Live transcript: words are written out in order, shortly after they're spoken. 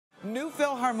New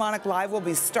Philharmonic Live will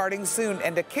be starting soon,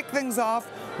 and to kick things off,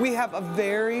 we have a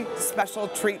very special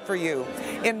treat for you.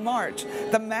 In March,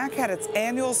 the MAC had its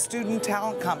annual student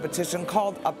talent competition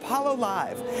called Apollo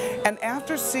Live, and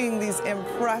after seeing these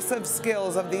impressive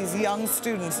skills of these young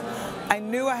students, I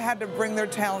knew I had to bring their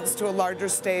talents to a larger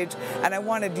stage, and I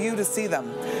wanted you to see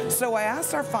them. So I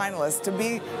asked our finalists to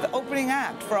be the opening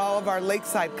act for all of our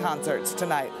Lakeside concerts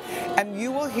tonight, and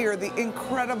you will hear the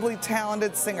incredibly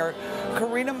talented singer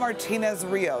Caryna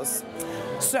Martinez-Rios.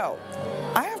 So,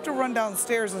 I have to run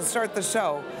downstairs and start the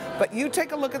show, but you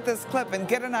take a look at this clip and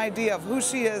get an idea of who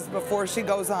she is before she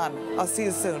goes on. I'll see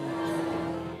you soon.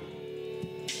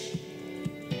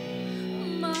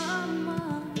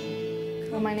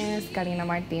 My name is Caryna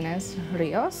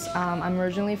Martinez-Rios. I'm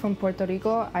originally from Puerto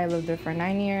Rico. I lived there for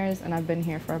 9 years, and I've been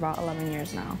here for about 11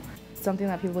 years now. Something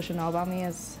that people should know about me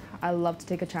is I love to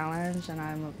take a challenge, and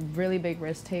I'm a really big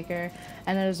risk taker.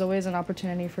 And there's always an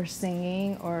opportunity for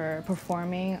singing or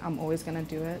performing, I'm always gonna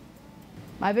do it.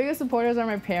 My biggest supporters are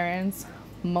my parents,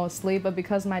 mostly, but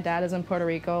because my dad is in Puerto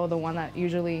Rico, the one that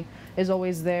usually is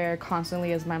always there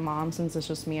constantly is my mom, since it's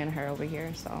just me and her over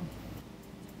here, so.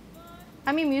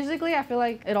 I mean, musically, I feel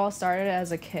like it all started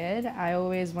as a kid.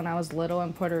 When I was little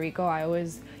in Puerto Rico, I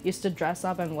always used to dress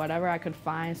up in whatever I could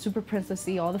find, super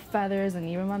princessy, all the feathers, and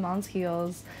even my mom's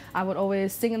heels. I would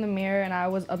always sing in the mirror, and I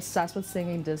was obsessed with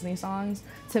singing Disney songs.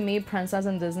 To me, Princess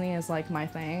and Disney is like my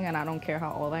thing, and I don't care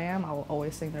how old I am, I will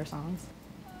always sing their songs.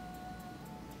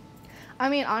 I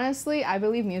mean, honestly, I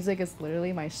believe music is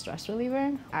literally my stress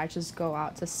reliever. I just go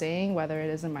out to sing, whether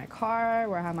it is in my car,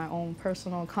 where I have my own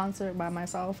personal concert by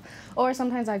myself, or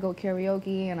sometimes I go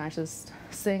karaoke and I just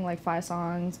sing like 5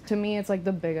 songs. To me, it's like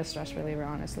the biggest stress reliever,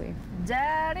 honestly.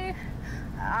 Daddy,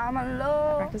 I'm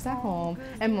alone. I practice at home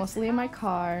and mostly in my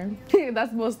car.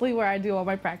 That's mostly where I do all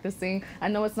my practicing. I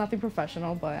know it's nothing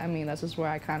professional, but I mean, that's just where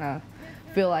I kind of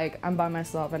feel like I'm by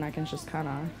myself and I can just kind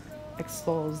of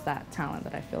expose that talent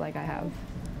that I feel like I have.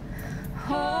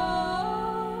 Hold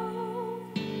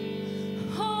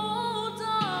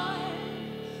on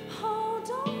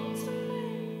to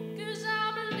me, 'cause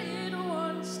I'm a little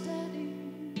unsteady,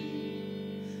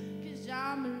 'cause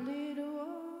I'm a little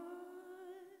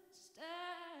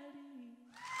unsteady.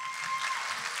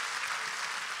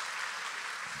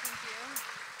 Thank you.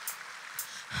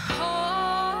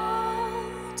 Hold on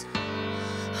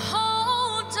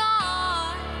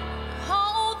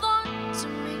to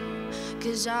me,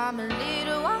 'cause I'm a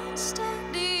little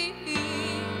unsteady,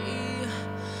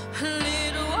 a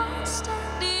little unsteady.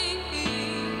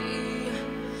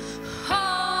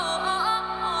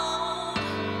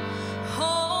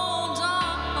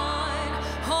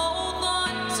 Hold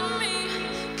on to me,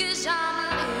 'cause I'm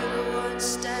a little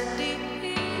unsteady,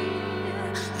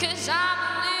 'cause I'm a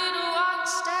little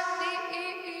unsteady.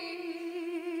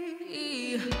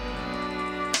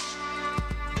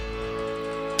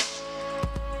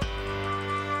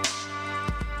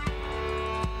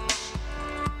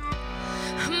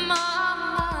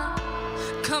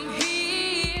 Come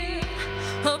here,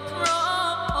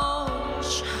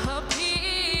 approach,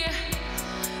 appear.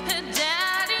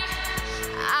 Daddy,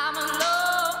 I'm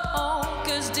alone,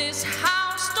 'cause this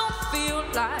house don't feel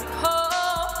like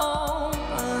home.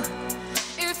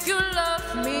 If you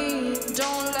love me,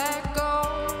 don't let go.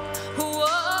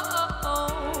 Whoa,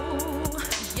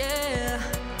 yeah.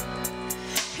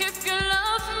 If you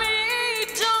love me,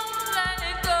 don't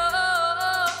let go.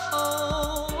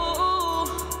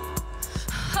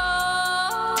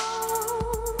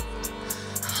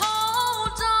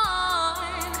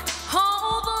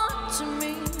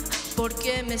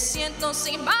 Porque me siento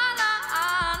sin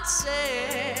balance,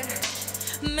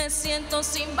 me siento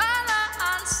sin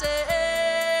balance.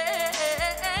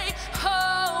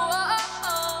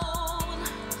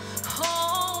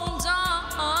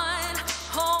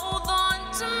 Hold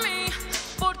on to me,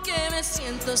 porque me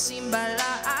siento sin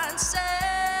balance,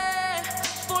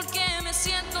 porque me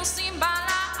siento sin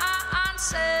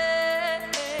balance.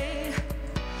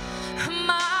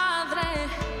 Madre,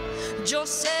 yo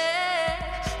sé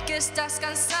que estás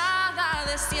cansada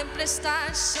de siempre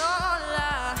estar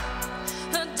sola.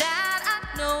 Dad, I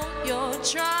know you're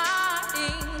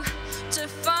trying to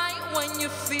fight when you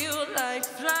feel like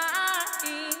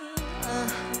flying.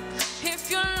 If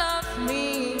you love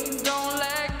me, don't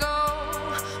let go.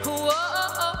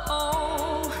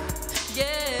 Whoa,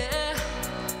 yeah.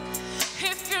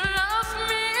 If you love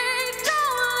me,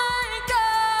 don't let go.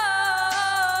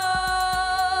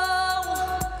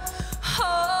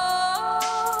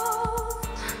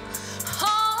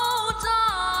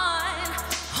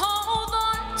 Hold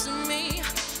on to me,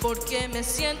 porque me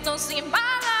siento sin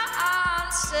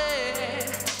balance,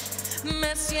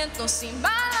 me siento sin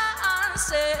balance.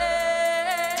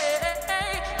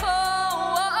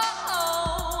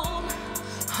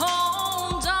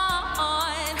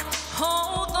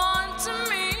 Hold on to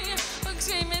me,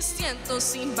 porque me siento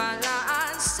sin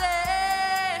balance,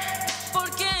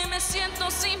 porque me siento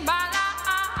sin balance.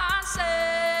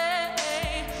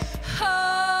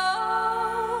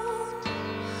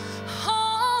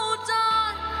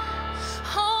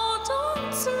 Hold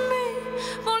on to me,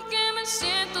 porque me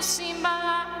siento sin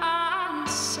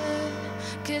balance,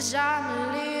 'cause I'm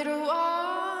a little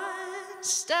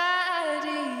unsteady.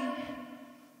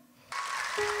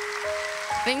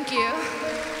 Thank you.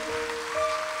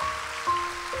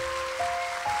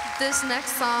 This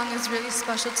next song is really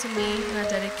special to me, and I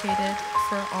dedicate it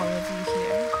for all of you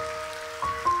here.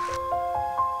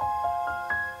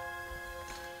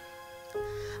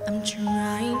 I'm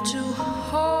trying to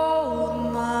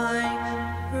hold my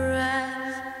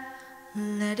breath,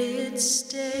 let it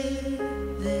stay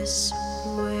this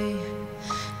way.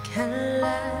 Can't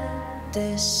let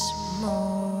this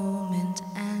moment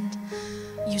end.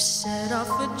 You set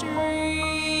off a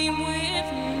dream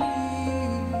with me,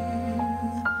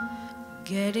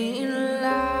 getting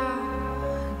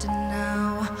loud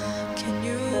now. Can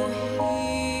you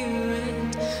hear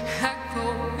it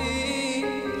echoing?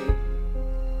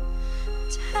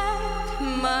 Take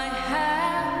my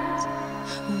hand,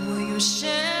 will you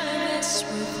share this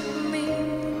with me?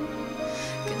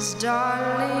 'Cause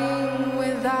darling,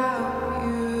 without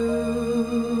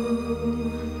you,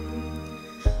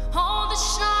 all the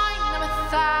shine of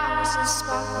 1,000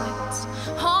 spotlights,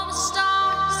 all the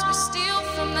stars we steal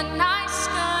from the night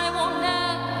sky will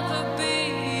never be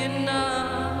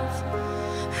enough,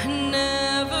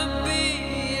 never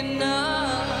be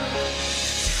enough.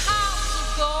 Hours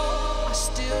ago are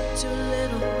still too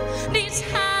little. These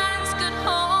hands could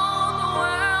hold the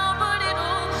world, but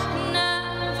it'll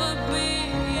never be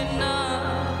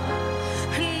enough,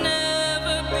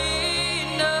 never be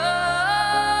enough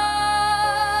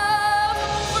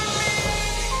for me.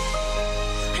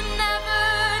 Never,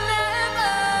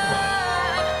 never,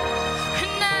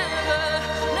 never,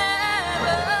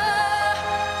 never,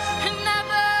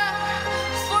 never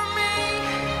for me,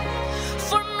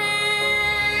 for me.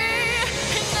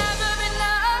 Never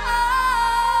enough,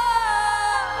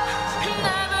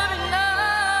 never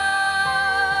enough,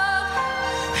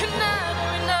 never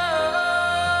enough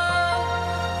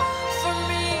for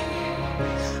me,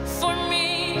 for me,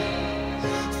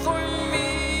 for me.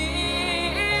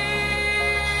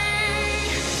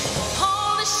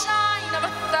 All the shine of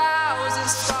 1,000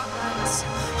 spotlights,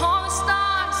 all the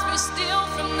stars we steal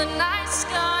from the night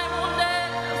sky will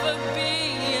never be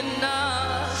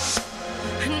enough,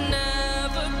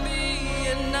 never be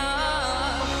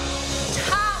enough.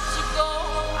 Times ago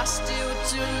are still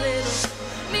too little.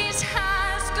 These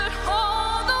hands could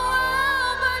hold the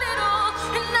world, but it'll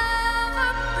never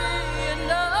be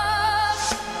enough,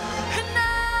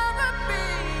 never be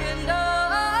enough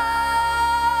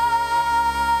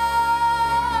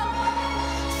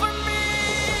for me.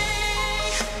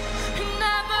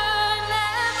 Never,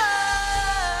 never,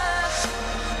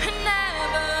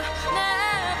 never,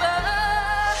 never,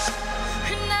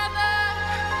 never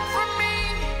for me,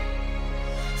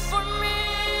 for me.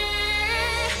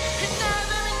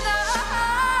 Never enough,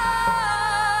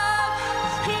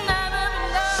 never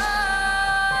enough,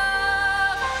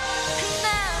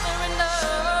 never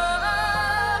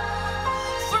enough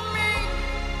for me,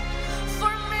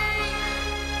 for me,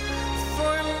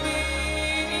 for me.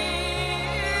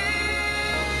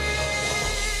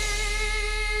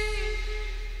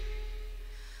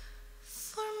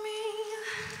 For me.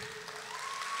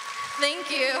 Thank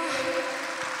you.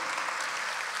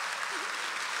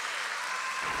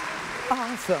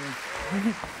 Awesome.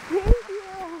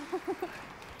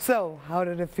 So, how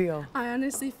did it feel? I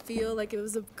honestly feel like it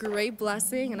was a great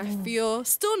blessing, and I feel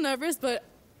still nervous, but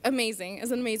amazing.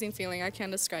 It's an amazing feeling. I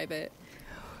can't describe it.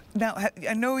 Now,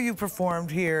 I know you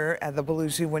performed here at the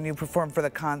Belushi when you performed for the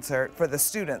concert for the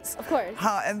students. Of course.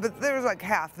 But there was like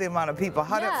half the amount of people.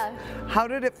 Yeah. How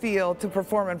did it feel to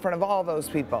perform in front of all those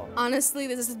people? Honestly,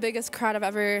 this is the biggest crowd I've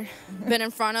ever been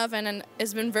in front of, and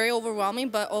it's been very overwhelming,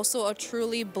 but also a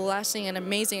truly blessing and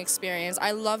amazing experience.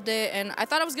 I loved it, and I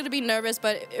thought I was going to be nervous,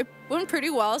 but it went pretty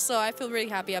well, so I feel really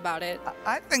happy about it.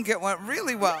 I think it went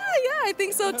really well. Yeah, I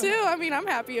think so too. I mean, I'm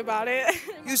happy about it.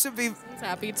 You should be. He's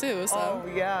happy too, so. Oh,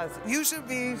 yes. You should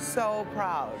be so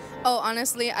proud. Oh,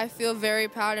 honestly, I feel very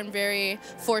proud and very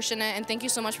fortunate, and thank you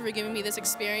so much for giving me this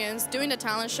experience. Doing the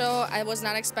talent show, I was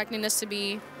not expecting this to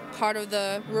be part of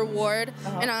the reward.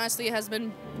 And honestly, it has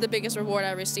been the biggest reward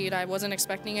I received. I wasn't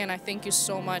expecting it, and I thank you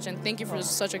so much, and thank you for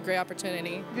such a great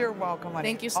opportunity. You're welcome, honey.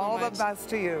 Thank you so All much. the best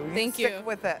to you. Thank Stick you.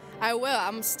 with it. I will.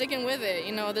 I'm sticking with it.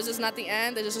 You know, this is not the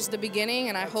end. This is just the beginning,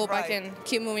 and I hope I can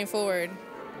keep moving forward.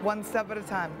 One step at a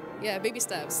time. Yeah, baby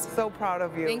steps. So proud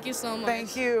of you. Thank you so much.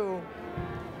 Thank you.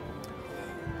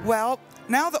 Well,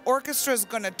 now the orchestra is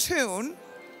going to tune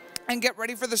and get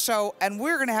ready for the show, and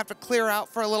we're going to have to clear out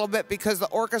for a little bit because the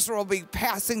orchestra will be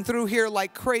passing through here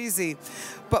like crazy.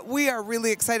 But we are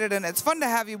really excited, and it's fun to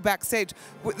have you backstage.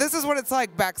 This is what it's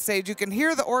like backstage. You can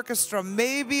hear the orchestra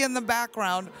maybe in the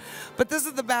background, but this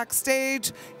is the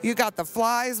backstage. You got the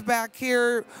flies back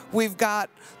here. We've got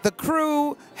the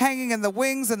crew hanging in the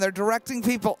wings, and they're directing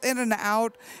people in and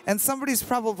out, and somebody's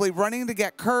probably running to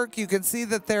get Kirk. You can see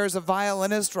that there's a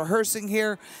violinist rehearsing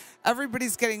here.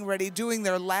 Everybody's getting ready, doing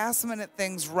their last-minute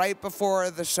things right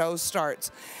before the show starts.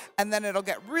 And then it'll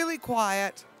get really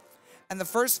quiet, and the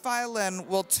first violin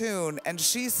will tune, and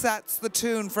she sets the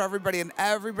tune for everybody, and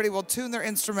everybody will tune their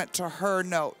instrument to her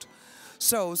note.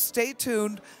 So stay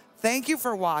tuned. Thank you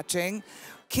for watching.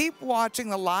 Keep watching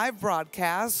the live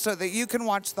broadcast so that you can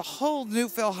watch the whole New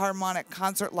Philharmonic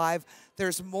concert live.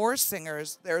 There's more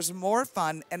singers. There's more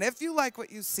fun. And if you like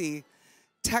what you see,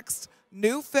 text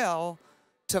New Phil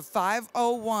to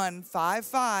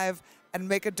 50155 and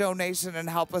make a donation and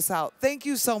help us out. Thank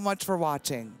you so much for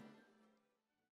watching.